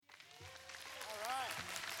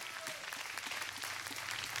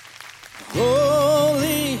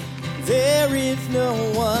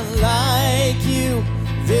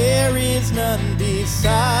none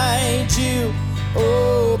beside you.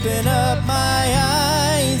 Open up my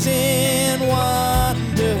eyes in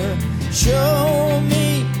wonder. Show me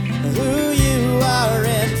who you are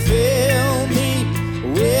and fill me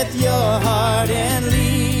with your heart and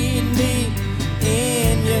lead me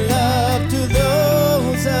in your love to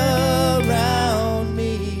those around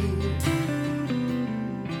me.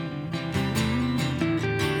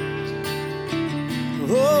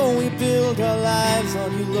 Oh, we build our lives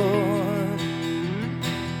on you, Lord.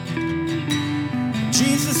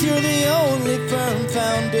 Jesus, you're the only firm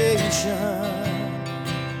foundation.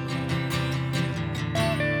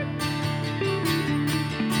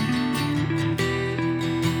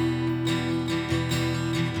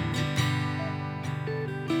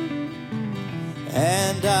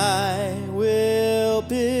 And I will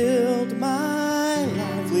build my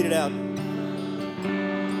life. Lead it out.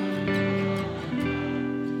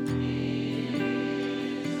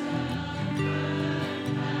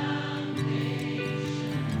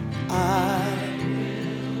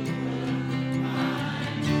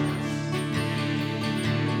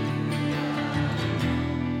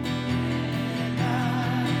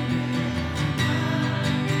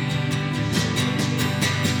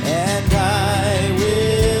 And I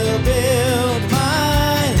will build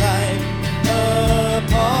my life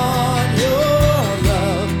upon your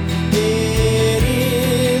love. It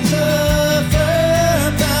is a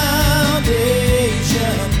firm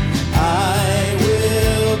foundation. I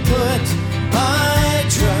will put my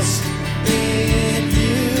trust in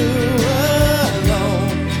you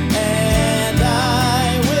alone, and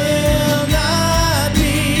I will not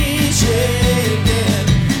be shaken.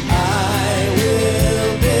 I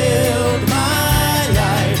will build my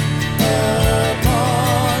life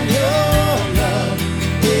upon your love.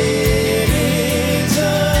 It is a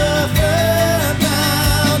firm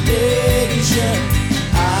foundation.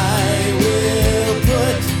 I will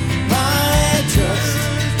put my trust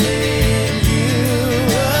in you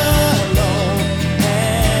alone,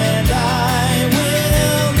 and I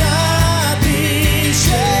will not be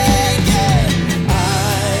shaken. I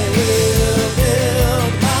will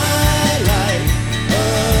build my life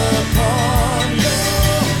upon your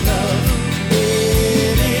love.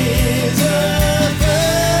 It is a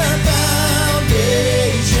firm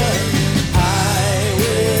foundation. I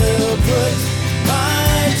will put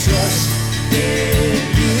my trust in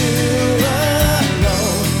you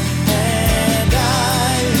alone, and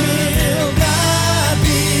I will not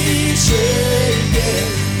be shaken.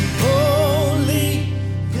 Holy,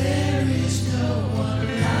 there is no one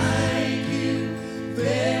like you.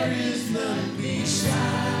 There is none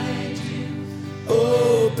beside you.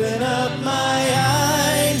 Open up my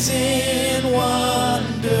eyes in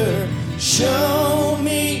wonder. Show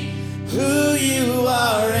me who you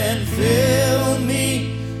are and fill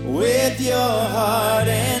me with your heart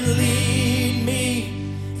and lead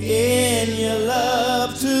me in your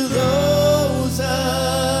love to those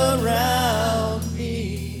around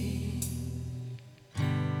me.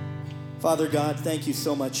 Father God, thank you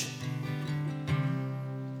so much.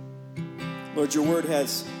 Lord, your word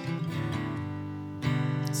has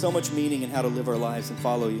so much meaning in how to live our lives and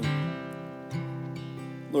follow you.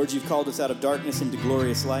 Lord, you've called us out of darkness into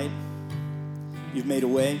glorious light. You've made a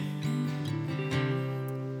way.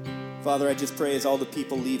 Father, I just pray as all the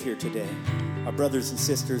people leave here today, our brothers and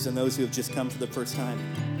sisters and those who have just come for the first time.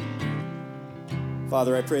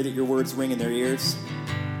 Father, I pray that your words ring in their ears,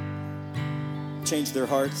 change their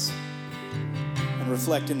hearts, and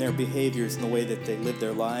reflect in their behaviors and the way that they live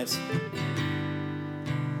their lives.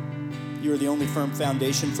 You are the only firm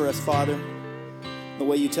foundation for us, Father. The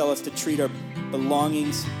way you tell us to treat our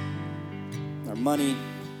belongings, our money,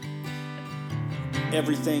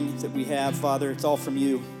 everything that we have, Father, it's all from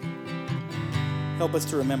you. Help us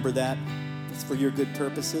to remember that. It's for your good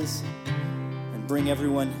purposes. And bring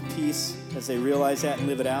everyone peace as they realize that and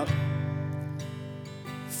live it out.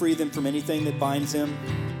 Free them from anything that binds them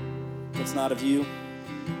that's not of you.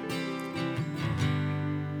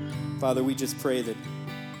 Father, we just pray that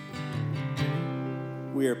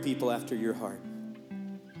we are people after your heart.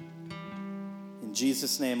 In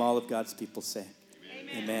Jesus' name, all of God's people say,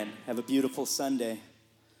 Amen. Have a beautiful Sunday.